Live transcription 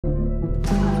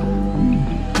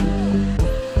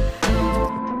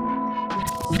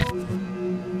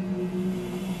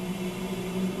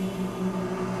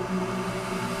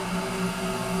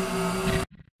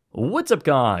What's up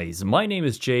guys, my name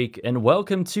is Jake and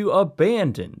welcome to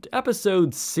Abandoned,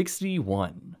 episode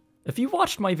 61. If you've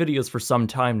watched my videos for some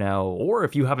time now, or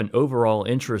if you have an overall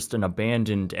interest in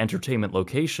abandoned entertainment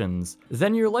locations,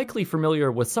 then you're likely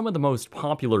familiar with some of the most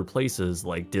popular places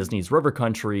like Disney's River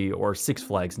Country or Six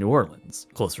Flags New Orleans.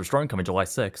 Close for Strong coming July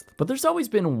 6th. But there's always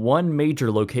been one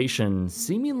major location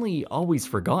seemingly always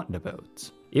forgotten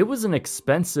about. It was an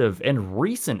expensive and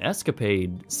recent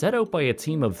escapade set out by a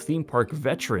team of theme park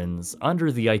veterans under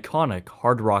the iconic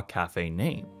Hard Rock Cafe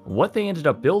name. What they ended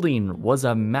up building was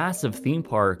a massive theme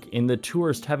park in the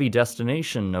tourist-heavy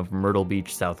destination of Myrtle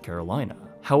Beach, South Carolina.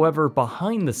 However,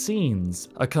 behind the scenes,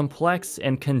 a complex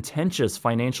and contentious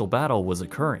financial battle was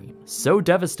occurring. So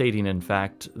devastating, in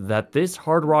fact, that this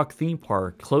Hard Rock theme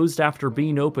park closed after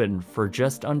being open for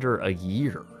just under a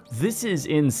year. This is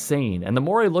insane, and the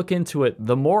more I look into it,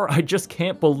 the more I just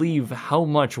can't believe how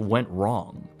much went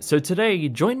wrong. So today,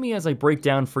 join me as I break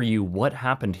down for you what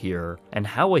happened here, and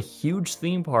how a huge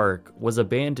theme park was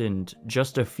abandoned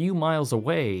just a few miles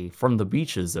away from the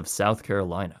beaches of South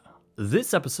Carolina.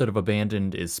 This episode of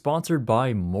Abandoned is sponsored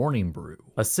by Morning Brew,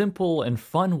 a simple and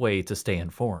fun way to stay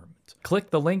informed. Click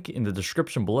the link in the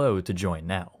description below to join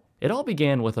now. It all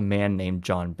began with a man named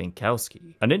John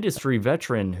Binkowski, an industry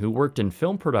veteran who worked in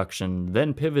film production,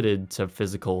 then pivoted to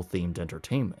physical-themed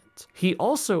entertainment. He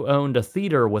also owned a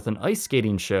theater with an ice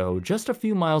skating show just a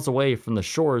few miles away from the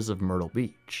shores of Myrtle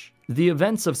Beach. The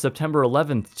events of September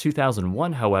 11th,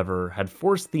 2001, however, had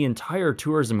forced the entire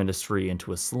tourism industry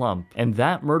into a slump, and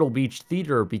that Myrtle Beach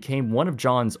theater became one of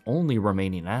John's only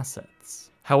remaining assets.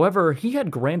 However, he had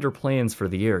grander plans for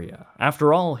the area.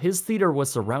 After all, his theater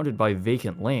was surrounded by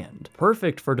vacant land,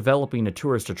 perfect for developing a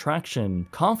tourist attraction,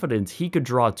 confident he could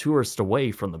draw tourists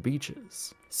away from the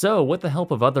beaches. So, with the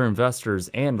help of other investors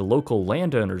and local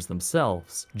landowners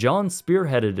themselves, John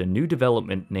spearheaded a new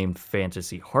development named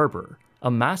Fantasy Harbor, a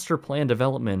master plan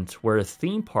development where a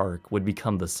theme park would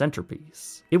become the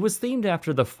centerpiece. It was themed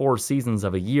after the 4 seasons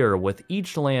of a year, with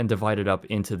each land divided up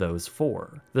into those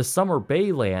 4. The Summer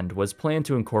Bay land was planned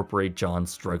to incorporate John's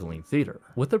struggling theater.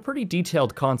 With a pretty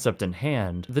detailed concept in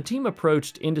hand, the team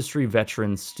approached industry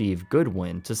veteran Steve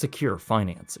Goodwin to secure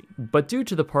financing. But due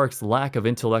to the park's lack of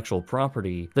intellectual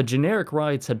property, the generic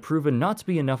rides had proven not to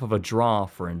be enough of a draw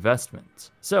for investment.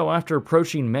 So after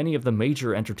approaching many of the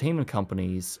major entertainment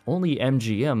companies, only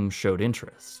MGM showed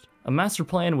interest. A master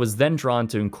plan was then drawn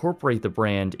to incorporate the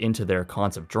brand into their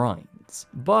concept drawings.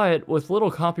 But with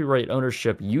little copyright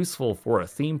ownership useful for a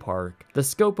theme park, the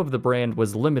scope of the brand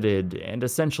was limited and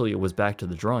essentially it was back to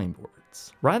the drawing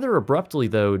boards. Rather abruptly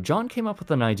though, John came up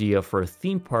with an idea for a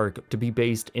theme park to be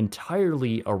based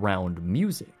entirely around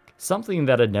music, something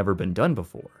that had never been done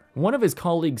before. One of his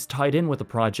colleagues tied in with the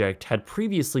project had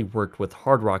previously worked with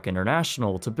Hard Rock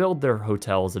International to build their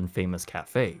hotels and famous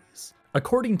cafes.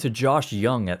 According to Josh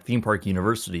Young at Theme Park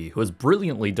University, who has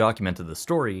brilliantly documented the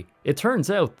story, it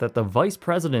turns out that the vice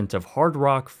president of Hard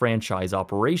Rock franchise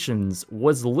operations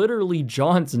was literally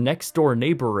John's next-door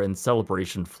neighbor in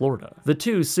Celebration, Florida. The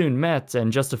two soon met,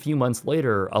 and just a few months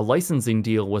later, a licensing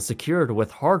deal was secured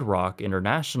with Hard Rock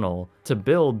International to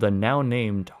build the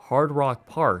now-named Hard Rock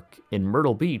Park in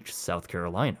Myrtle Beach, South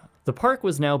Carolina. The park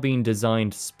was now being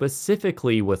designed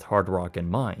specifically with Hard Rock in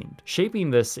mind, shaping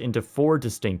this into 4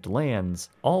 distinct lands,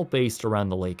 all based around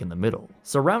the lake in the middle.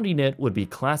 Surrounding it would be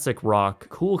classic rock,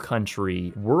 cool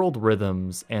country, world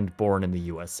rhythms, and Born in the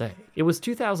USA. It was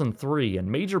 2003 and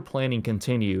major planning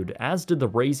continued, as did the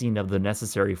raising of the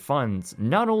necessary funds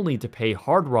not only to pay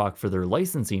Hard Rock for their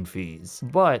licensing fees,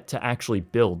 but to actually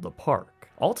build the park.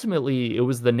 Ultimately, it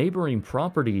was the neighboring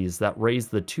properties that raised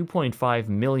the $2.5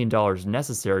 million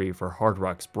necessary for Hard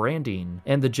Rock's branding,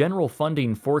 and the general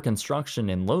funding for construction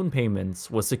and loan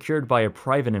payments was secured by a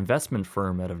private investment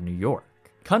firm out of New York.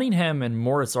 Cunningham and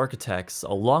Morris Architects,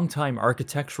 a longtime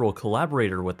architectural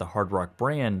collaborator with the Hard Rock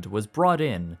brand, was brought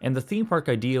in, and the theme park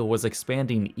idea was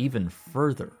expanding even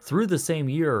further. Through the same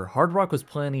year, Hard Rock was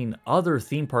planning other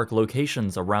theme park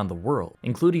locations around the world,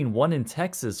 including one in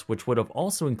Texas which would have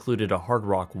also included a Hard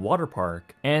Rock water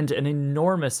park, and an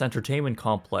enormous entertainment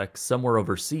complex somewhere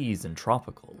overseas and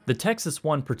tropical. The Texas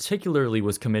one particularly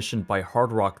was commissioned by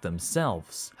Hard Rock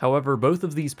themselves. However, both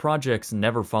of these projects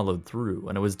never followed through,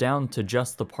 and it was down to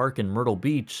just the park in Myrtle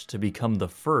Beach to become the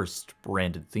first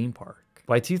branded theme park.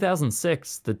 By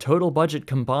 2006, the total budget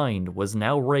combined was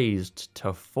now raised to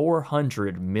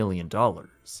 $400 million,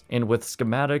 and with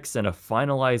schematics and a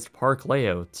finalized park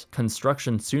layout,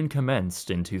 construction soon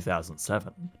commenced in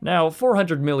 2007. Now,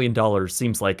 $400 million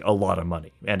seems like a lot of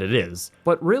money, and it is,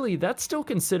 but really that's still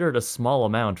considered a small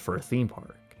amount for a theme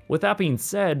park. With that being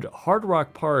said, Hard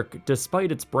Rock Park, despite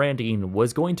its branding,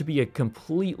 was going to be a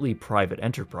completely private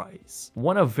enterprise,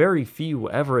 one of very few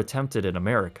ever attempted in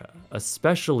America,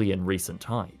 especially in recent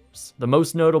times. The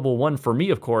most notable one for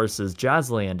me, of course, is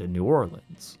Jazzland in New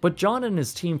Orleans. But John and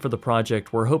his team for the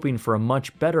project were hoping for a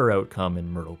much better outcome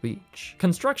in Myrtle Beach.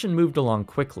 Construction moved along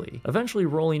quickly, eventually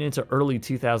rolling into early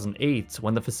 2008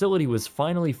 when the facility was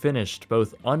finally finished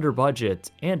both under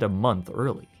budget and a month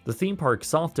early. The theme park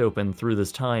soft opened through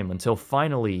this time until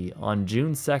finally, on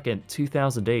June 2nd,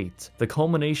 2008, the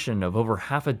culmination of over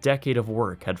half a decade of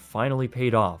work had finally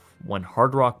paid off when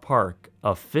Hard Rock Park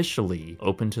officially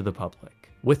opened to the public.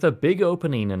 With a big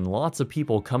opening and lots of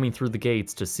people coming through the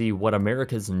gates to see what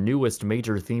America's newest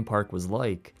major theme park was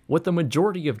like, what the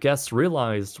majority of guests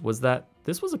realized was that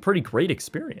this was a pretty great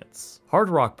experience. Hard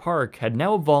Rock Park had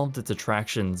now evolved its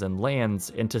attractions and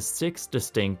lands into 6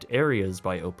 distinct areas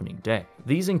by opening day.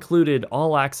 These included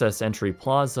All Access Entry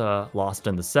Plaza, Lost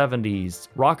in the 70s,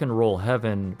 Rock and Roll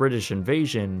Heaven, British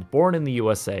Invasion, Born in the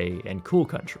USA, and Cool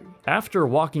Country. After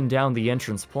walking down the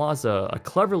entrance plaza, a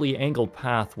cleverly angled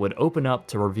path would open up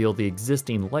to reveal the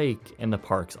existing lake and the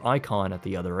park's icon at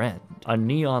the other end, a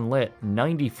neon-lit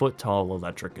 90-foot tall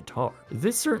electric guitar.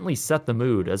 This certainly set the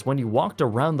mood, as when you walked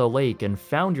around the lake and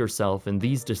found yourself in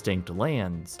these distinct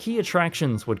lands, key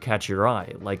attractions would catch your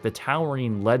eye, like the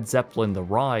towering Led Zeppelin The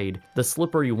Ride, the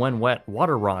slippery When Wet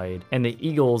water ride, and the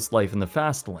Eagles' Life in the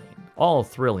Fast Lane, all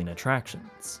thrilling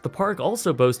attractions. The park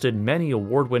also boasted many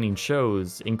award-winning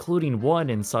shows, including one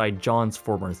inside John's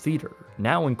former theater,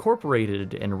 now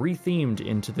incorporated and rethemed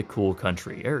into the Cool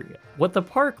Country area. What the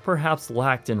park perhaps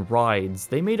lacked in rides,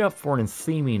 they made up for in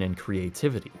theming and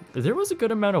creativity. There was a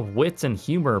good amount of wit and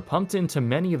humor pumped into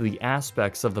many of the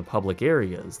aspects of the public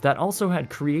areas that also had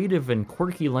creative and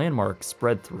quirky landmarks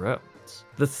spread throughout.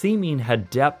 The theming had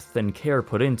depth and care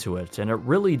put into it, and it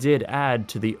really did add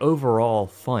to the overall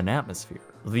fun atmosphere.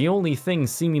 The only thing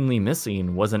seemingly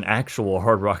missing was an actual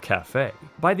Hard Rock Cafe.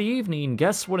 By the evening,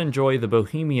 guests would enjoy the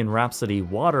Bohemian Rhapsody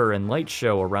water and light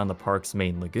show around the park's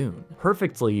main lagoon,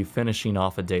 perfectly finishing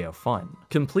off a day of fun,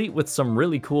 complete with some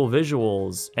really cool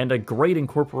visuals and a great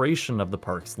incorporation of the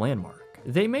park's landmark.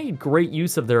 They made great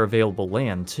use of their available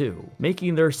land too,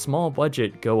 making their small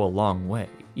budget go a long way.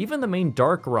 Even the main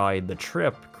dark ride, The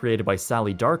Trip, created by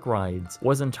Sally Dark Rides,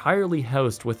 was entirely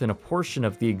housed within a portion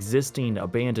of the existing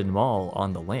abandoned mall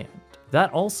on the land.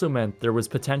 That also meant there was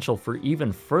potential for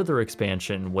even further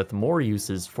expansion with more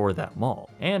uses for that mall,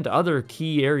 and other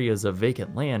key areas of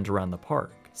vacant land around the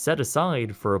park, set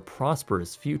aside for a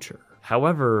prosperous future.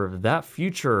 However, that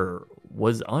future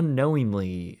was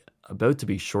unknowingly about to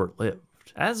be short-lived.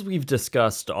 As we've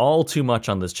discussed all too much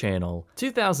on this channel,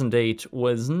 2008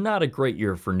 was not a great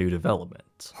year for new development.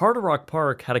 Hard Rock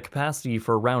Park had a capacity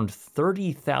for around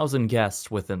 30,000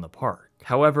 guests within the park.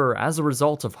 However, as a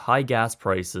result of high gas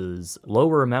prices,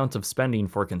 lower amount of spending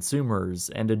for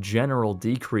consumers, and a general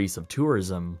decrease of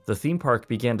tourism, the theme park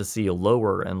began to see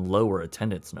lower and lower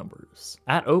attendance numbers.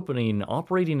 At opening,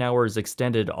 operating hours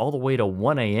extended all the way to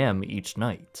 1 AM each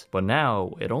night, but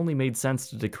now it only made sense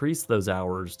to decrease those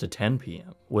hours to 10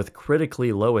 PM. With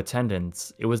critically low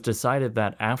attendance, it was decided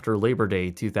that after Labor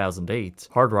Day 2008,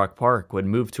 Hard Rock Park would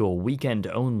move to a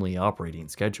weekend-only operating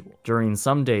schedule. During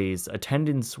some days,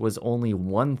 attendance was only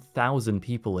 1,000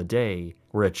 people a day,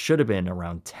 where it should have been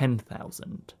around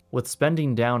 10,000. With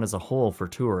spending down as a whole for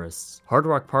tourists, Hard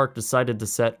Rock Park decided to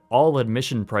set all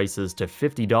admission prices to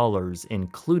 $50,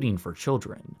 including for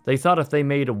children. They thought if they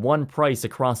made one price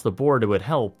across the board it would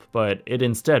help, but it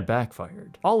instead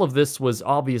backfired. All of this was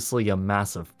obviously a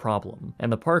massive problem, and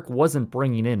the park wasn't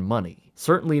bringing in money.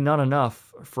 Certainly not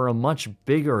enough for a much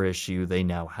bigger issue they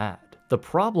now had. The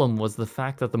problem was the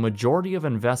fact that the majority of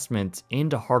investment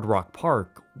into Hard Rock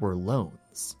Park were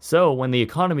loans. So when the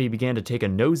economy began to take a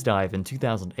nosedive in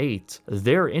 2008,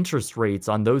 their interest rates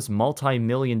on those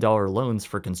multi-million-dollar loans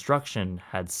for construction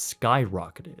had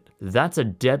skyrocketed. That's a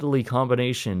deadly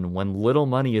combination when little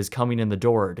money is coming in the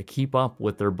door to keep up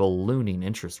with their ballooning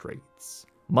interest rates.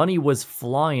 Money was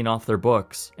flying off their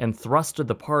books and thrusted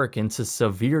the park into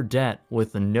severe debt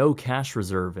with no cash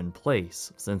reserve in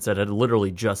place since it had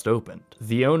literally just opened.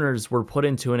 The owners were put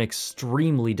into an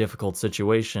extremely difficult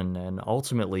situation and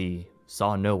ultimately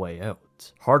saw no way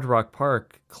out. Hard Rock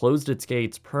Park closed its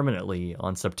gates permanently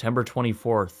on September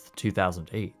 24th,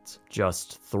 2008,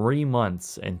 just 3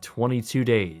 months and 22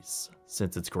 days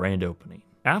since its grand opening.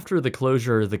 After the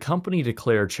closure, the company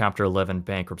declared Chapter 11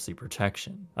 bankruptcy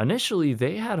protection. Initially,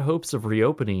 they had hopes of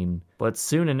reopening, but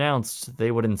soon announced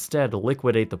they would instead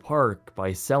liquidate the park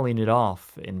by selling it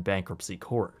off in bankruptcy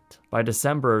court. By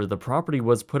December, the property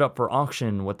was put up for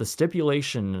auction with the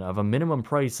stipulation of a minimum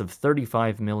price of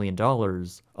 $35 million,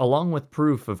 along with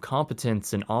proof of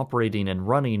competence in operating and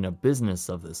running a business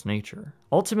of this nature.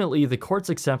 Ultimately, the courts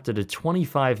accepted a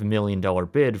 $25 million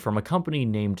bid from a company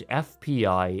named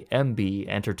FPI MB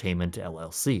Entertainment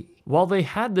LLC. While they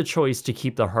had the choice to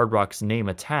keep the Hard Rock's name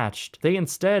attached, they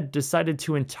instead decided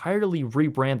to entirely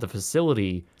rebrand the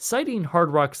facility, citing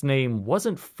Hard Rock's name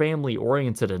wasn't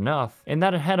family-oriented enough and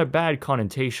that it had a bad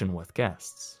connotation with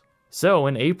guests. So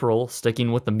in April,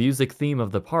 sticking with the music theme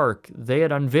of the park, they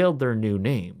had unveiled their new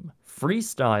name,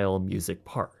 Freestyle Music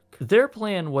Park. Their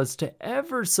plan was to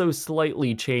ever so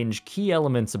slightly change key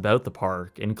elements about the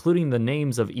park, including the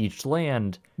names of each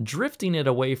land, drifting it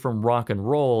away from rock and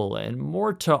roll and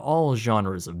more to all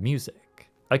genres of music.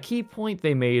 A key point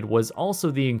they made was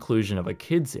also the inclusion of a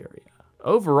kids area.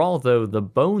 Overall though, the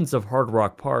bones of Hard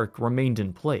Rock Park remained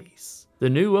in place. The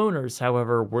new owners,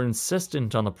 however, were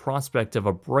insistent on the prospect of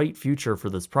a bright future for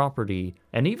this property,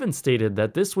 and even stated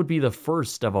that this would be the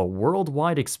first of a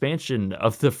worldwide expansion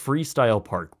of the Freestyle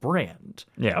Park brand.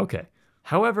 Yeah, okay.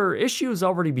 However, issues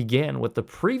already began with the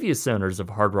previous owners of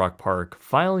Hard Rock Park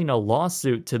filing a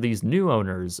lawsuit to these new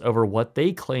owners over what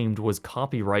they claimed was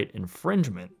copyright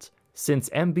infringement, since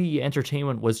MB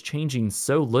Entertainment was changing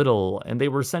so little and they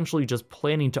were essentially just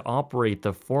planning to operate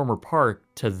the former park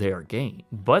to their gain.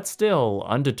 But still,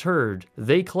 undeterred,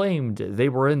 they claimed they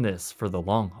were in this for the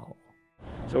long haul.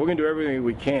 So we're going to do everything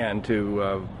we can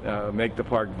to make the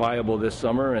park viable this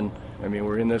summer, and I mean,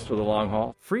 we're in this for the long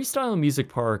haul. Freestyle Music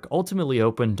Park ultimately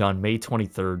opened on May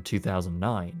 23,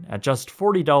 2009, at just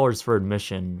 $40 for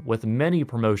admission, with many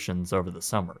promotions over the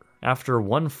summer. After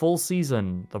one full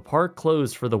season, the park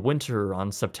closed for the winter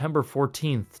on September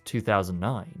 14,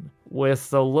 2009,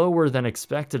 with a lower than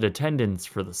expected attendance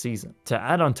for the season. To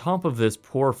add on top of this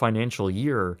poor financial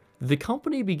year, the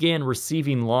company began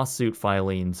receiving lawsuit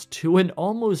filings to an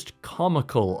almost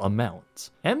comical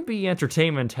amount. MB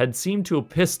Entertainment had seemed to have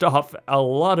pissed off a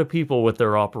lot of people with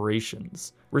their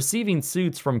operations, receiving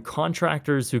suits from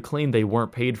contractors who claimed they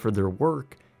weren't paid for their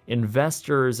work,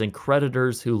 investors and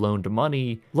creditors who loaned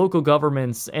money, local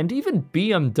governments, and even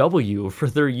BMW for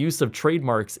their use of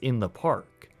trademarks in the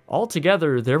park.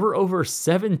 Altogether, there were over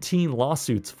 17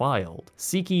 lawsuits filed,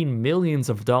 seeking millions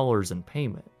of dollars in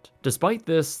payment. Despite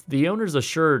this, the owners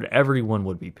assured everyone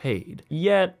would be paid.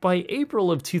 Yet, by April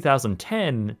of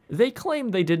 2010, they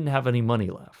claimed they didn't have any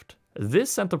money left. This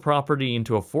sent the property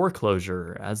into a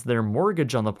foreclosure as their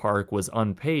mortgage on the park was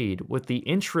unpaid, with the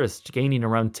interest gaining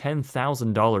around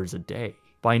 $10,000 a day.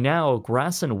 By now,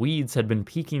 grass and weeds had been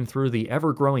peeking through the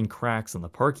ever-growing cracks in the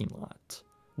parking lot.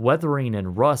 Weathering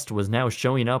and rust was now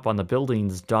showing up on the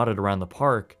buildings dotted around the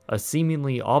park, a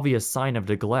seemingly obvious sign of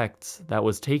neglect that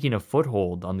was taking a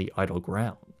foothold on the idle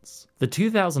grounds. The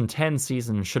 2010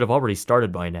 season should have already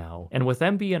started by now, and with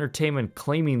MB Entertainment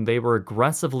claiming they were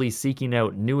aggressively seeking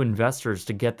out new investors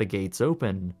to get the gates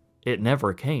open, it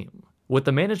never came. With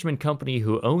the management company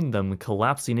who owned them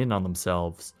collapsing in on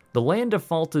themselves, the land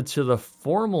defaulted to the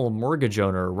formal mortgage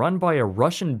owner run by a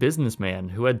Russian businessman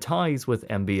who had ties with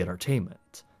MB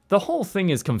Entertainment. The whole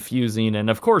thing is confusing and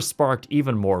of course sparked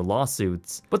even more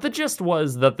lawsuits, but the gist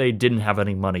was that they didn't have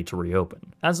any money to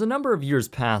reopen. As a number of years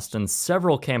passed and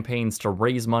several campaigns to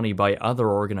raise money by other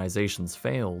organizations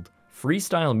failed,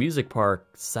 Freestyle Music Park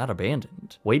sat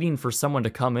abandoned, waiting for someone to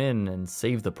come in and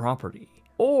save the property,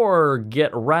 or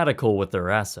get radical with their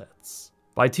assets.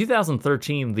 By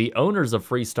 2013, the owners of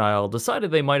Freestyle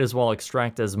decided they might as well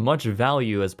extract as much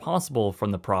value as possible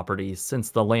from the property since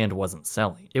the land wasn't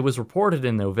selling. It was reported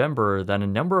in November that a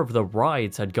number of the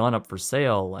rides had gone up for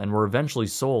sale and were eventually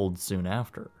sold soon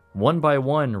after. One by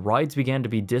one, rides began to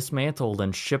be dismantled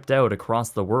and shipped out across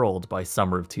the world by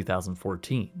summer of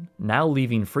 2014, now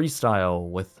leaving Freestyle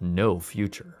with no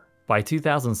future. By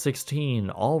 2016,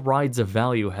 all rides of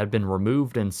value had been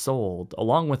removed and sold,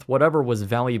 along with whatever was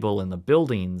valuable in the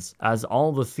buildings, as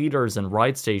all the theaters and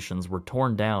ride stations were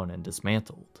torn down and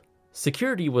dismantled.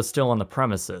 Security was still on the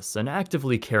premises and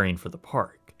actively caring for the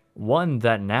park, one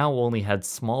that now only had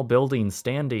small buildings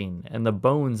standing and the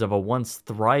bones of a once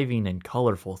thriving and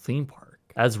colorful theme park.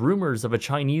 As rumors of a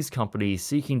Chinese company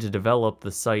seeking to develop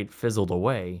the site fizzled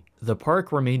away, the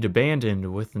park remained abandoned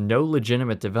with no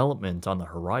legitimate development on the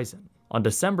horizon. On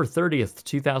December 30th,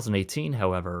 2018,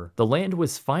 however, the land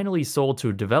was finally sold to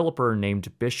a developer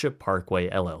named Bishop Parkway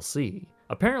LLC.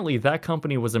 Apparently, that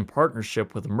company was in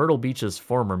partnership with Myrtle Beach's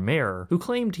former mayor, who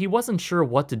claimed he wasn't sure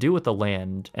what to do with the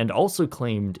land and also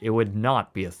claimed it would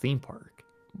not be a theme park.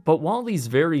 But while these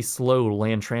very slow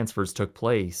land transfers took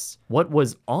place, what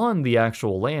was on the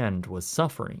actual land was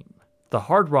suffering. The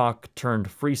Hard Rock turned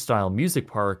freestyle music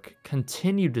park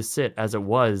continued to sit as it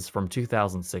was from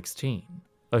 2016,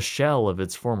 a shell of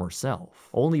its former self,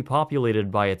 only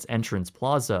populated by its entrance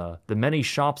plaza, the many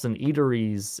shops and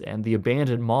eateries, and the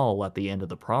abandoned mall at the end of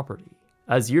the property.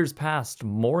 As years passed,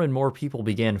 more and more people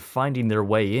began finding their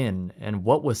way in, and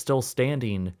what was still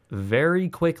standing very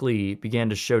quickly began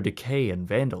to show decay and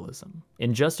vandalism.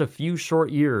 In just a few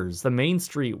short years, the main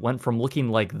street went from looking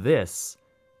like this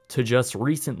to just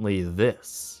recently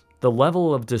this. The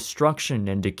level of destruction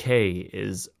and decay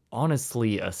is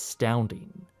honestly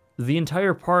astounding. The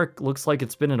entire park looks like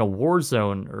it's been in a war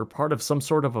zone or part of some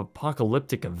sort of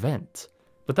apocalyptic event.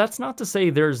 But that's not to say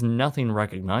there's nothing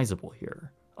recognizable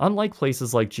here. Unlike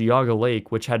places like Geauga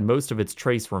Lake, which had most of its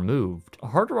trace removed,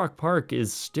 Hard Rock Park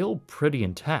is still pretty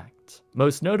intact,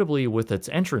 most notably with its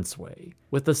entranceway,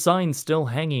 with the sign still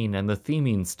hanging and the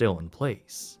theming still in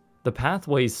place. The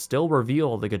pathways still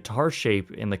reveal the guitar shape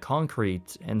in the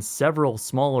concrete, and several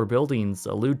smaller buildings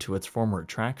allude to its former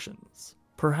attractions.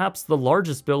 Perhaps the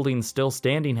largest building still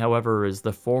standing, however, is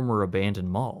the former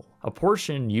abandoned mall, a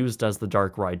portion used as the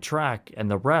dark ride track, and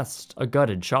the rest a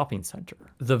gutted shopping center.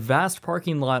 The vast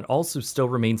parking lot also still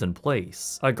remains in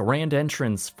place, a grand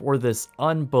entrance for this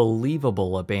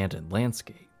unbelievable abandoned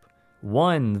landscape,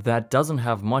 one that doesn't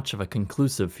have much of a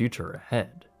conclusive future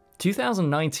ahead.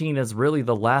 2019 is really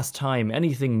the last time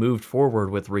anything moved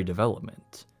forward with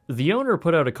redevelopment. The owner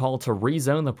put out a call to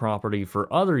rezone the property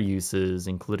for other uses,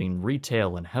 including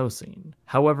retail and housing.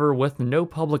 However, with no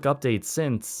public updates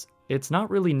since, it's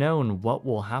not really known what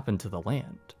will happen to the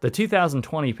land. The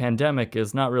 2020 pandemic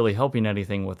is not really helping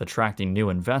anything with attracting new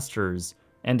investors,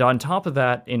 and on top of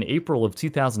that, in April of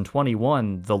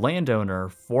 2021, the landowner,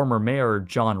 former mayor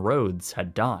John Rhodes,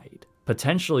 had died,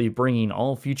 potentially bringing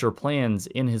all future plans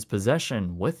in his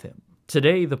possession with him.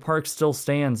 Today, the park still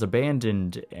stands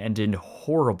abandoned and in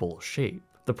horrible shape.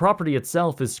 The property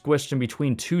itself is squished in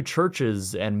between two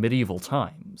churches and medieval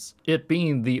times, it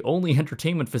being the only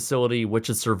entertainment facility which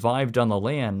has survived on the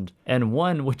land, and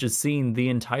one which has seen the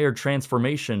entire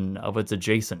transformation of its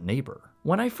adjacent neighbor.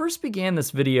 When I first began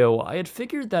this video, I had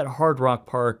figured that Hard Rock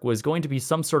Park was going to be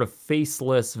some sort of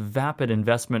faceless, vapid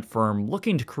investment firm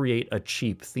looking to create a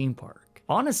cheap theme park.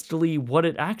 Honestly, what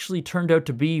it actually turned out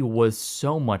to be was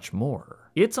so much more.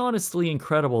 It's honestly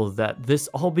incredible that this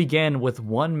all began with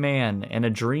one man and a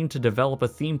dream to develop a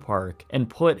theme park and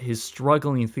put his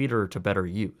struggling theater to better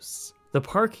use. The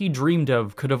park he dreamed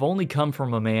of could have only come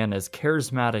from a man as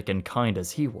charismatic and kind as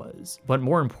he was, but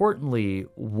more importantly,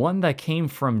 one that came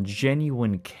from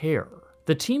genuine care.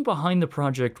 The team behind the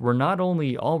project were not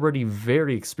only already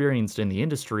very experienced in the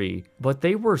industry, but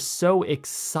they were so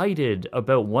excited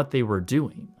about what they were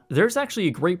doing. There's actually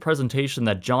a great presentation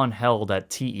that John held at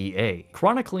TEA,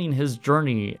 chronicling his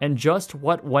journey and just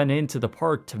what went into the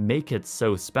park to make it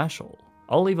so special.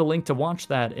 I'll leave a link to watch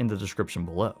that in the description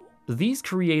below. These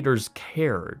creators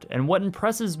cared, and what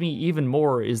impresses me even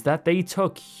more is that they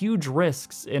took huge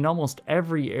risks in almost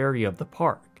every area of the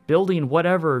park, building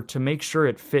whatever to make sure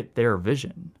it fit their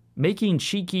vision. Making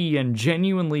cheeky and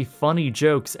genuinely funny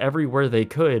jokes everywhere they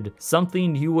could,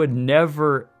 something you would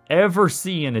never ever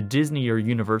see in a Disney or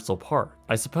Universal park.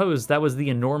 I suppose that was the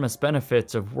enormous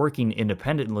benefit of working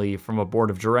independently from a board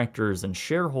of directors and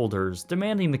shareholders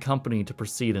demanding the company to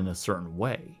proceed in a certain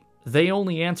way. They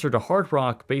only answered to Hard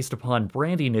Rock based upon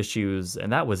branding issues,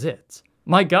 and that was it.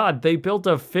 My god, they built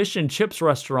a fish and chips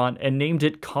restaurant and named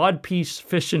it Codpiece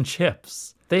Fish and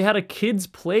Chips. They had a kids'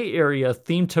 play area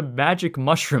themed to magic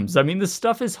mushrooms. I mean, this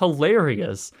stuff is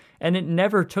hilarious, and it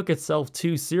never took itself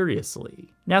too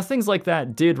seriously. Now, things like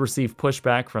that did receive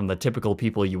pushback from the typical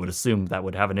people you would assume that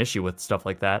would have an issue with stuff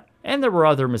like that. And there were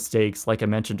other mistakes, like I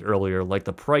mentioned earlier, like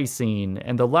the pricing,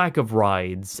 and the lack of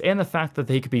rides, and the fact that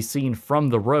they could be seen from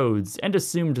the roads and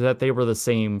assumed that they were the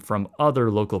same from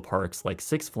other local parks like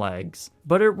Six Flags.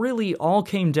 But it really all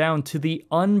came down to the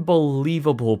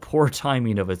unbelievable poor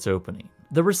timing of its opening.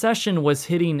 The recession was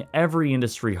hitting every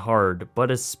industry hard, but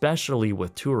especially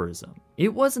with tourism.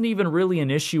 It wasn't even really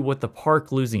an issue with the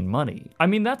park losing money. I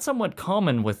mean, that's somewhat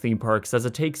common with theme parks as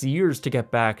it takes years to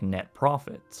get back net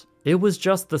profits. It was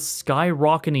just the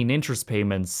skyrocketing interest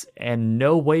payments and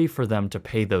no way for them to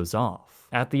pay those off.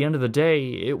 At the end of the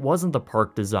day, it wasn't the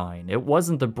park design, it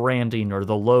wasn't the branding or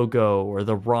the logo or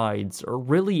the rides or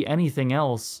really anything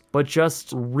else, but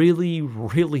just really,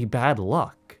 really bad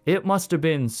luck. It must have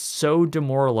been so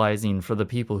demoralizing for the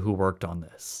people who worked on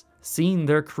this, seeing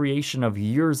their creation of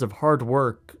years of hard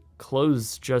work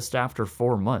close just after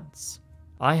 4 months.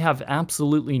 I have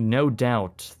absolutely no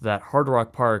doubt that Hard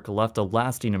Rock Park left a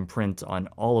lasting imprint on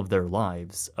all of their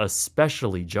lives,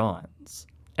 especially John's.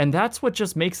 And that's what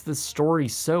just makes this story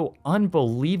so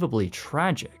unbelievably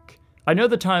tragic. I know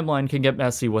the timeline can get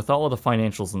messy with all of the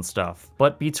financials and stuff,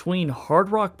 but between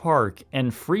Hard Rock Park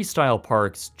and Freestyle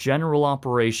Park's general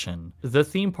operation, the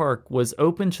theme park was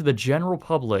open to the general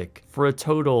public for a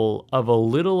total of a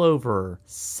little over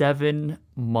 7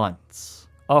 months.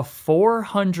 A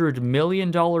 $400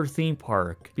 million theme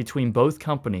park between both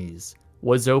companies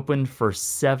was open for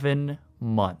 7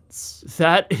 months.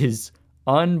 That is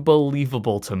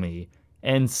unbelievable to me,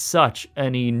 and such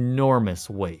an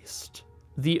enormous waste.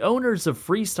 The owners of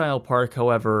Freestyle Park,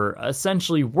 however,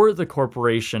 essentially were the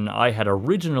corporation I had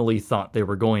originally thought they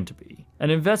were going to be. An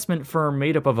investment firm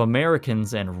made up of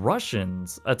Americans and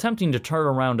Russians attempting to turn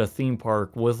around a theme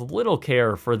park with little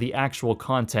care for the actual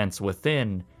contents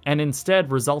within, and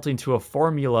instead resulting to a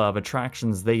formula of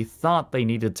attractions they thought they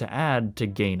needed to add to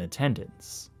gain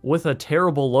attendance. With a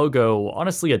terrible logo,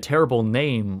 honestly a terrible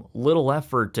name, little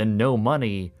effort, and no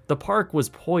money, the park was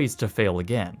poised to fail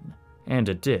again. And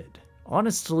it did.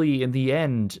 Honestly, in the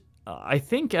end, I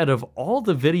think out of all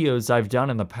the videos I've done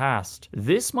in the past,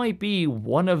 this might be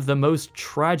one of the most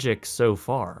tragic so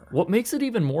far. What makes it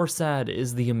even more sad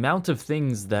is the amount of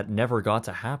things that never got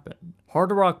to happen.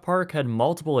 Hard Rock Park had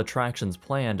multiple attractions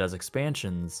planned as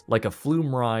expansions, like a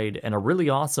flume ride and a really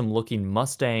awesome looking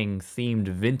Mustang-themed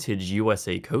vintage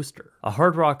USA coaster. A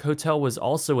Hard Rock hotel was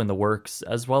also in the works,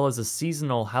 as well as a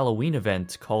seasonal Halloween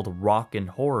event called Rock and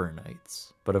Horror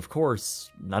Nights. But of course,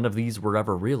 none of these were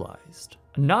ever realized.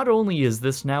 Not only is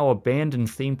this now abandoned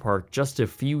theme park just a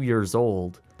few years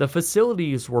old, the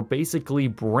facilities were basically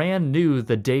brand new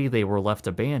the day they were left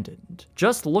abandoned.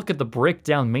 Just look at the brick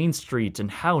down Main Street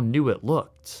and how new it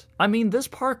looked. I mean, this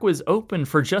park was open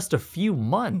for just a few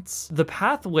months. The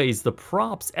pathways, the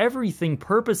props, everything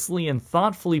purposely and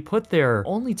thoughtfully put there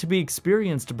only to be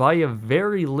experienced by a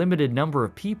very limited number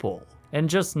of people. And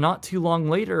just not too long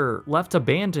later, left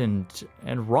abandoned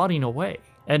and rotting away.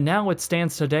 And now it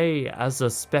stands today as a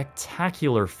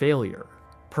spectacular failure.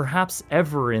 Perhaps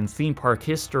ever in theme park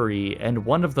history, and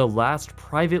one of the last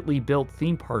privately built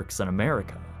theme parks in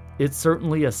America. It's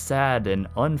certainly a sad and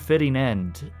unfitting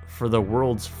end for the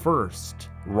world's first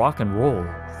rock and roll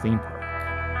theme park.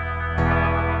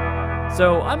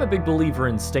 So I'm a big believer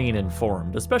in staying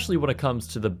informed, especially when it comes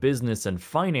to the business and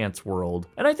finance world,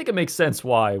 and I think it makes sense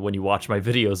why when you watch my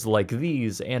videos like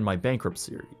these and my bankrupt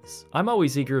series. I'm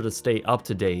always eager to stay up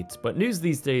to date, but news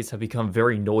these days have become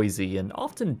very noisy and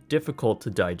often difficult to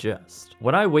digest.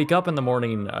 When I wake up in the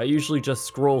morning, I usually just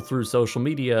scroll through social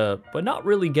media, but not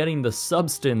really getting the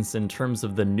substance in terms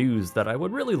of the news that I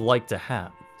would really like to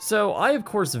have. So I of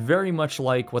course very much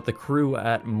like what the crew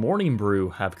at Morning Brew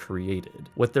have created,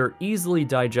 with their easily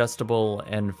digestible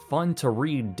and fun to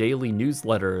read daily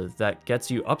newsletter that gets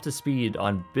you up to speed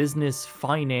on business,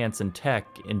 finance, and tech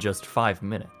in just 5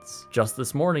 minutes. Just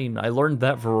this morning, I learned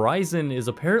that Verizon is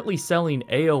apparently selling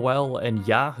AOL and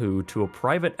Yahoo to a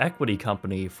private equity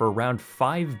company for around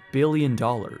 $5 billion,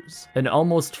 an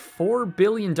almost $4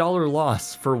 billion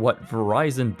loss for what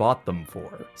Verizon bought them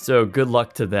for. So good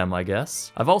luck to them, I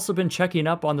guess. I've also been checking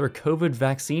up on their COVID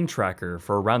vaccine tracker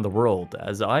for around the world,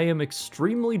 as I am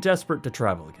extremely desperate to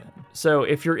travel again. So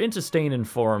if you're into staying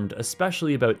informed,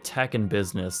 especially about tech and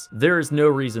business, there is no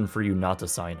reason for you not to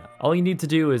sign up. All you need to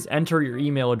do is enter your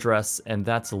email address, and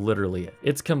that's literally it.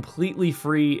 It's completely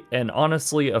free and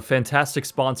honestly a fantastic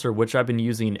sponsor which I've been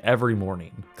using every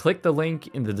morning. Click the link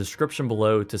in the description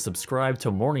below to subscribe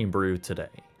to Morning Brew today.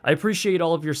 I appreciate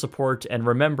all of your support, and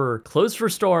remember, Closed for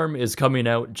Storm is coming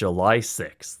out July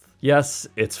 6th. Yes,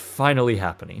 it's finally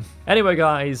happening. Anyway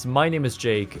guys, my name is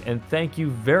Jake, and thank you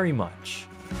very much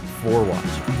for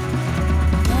watching.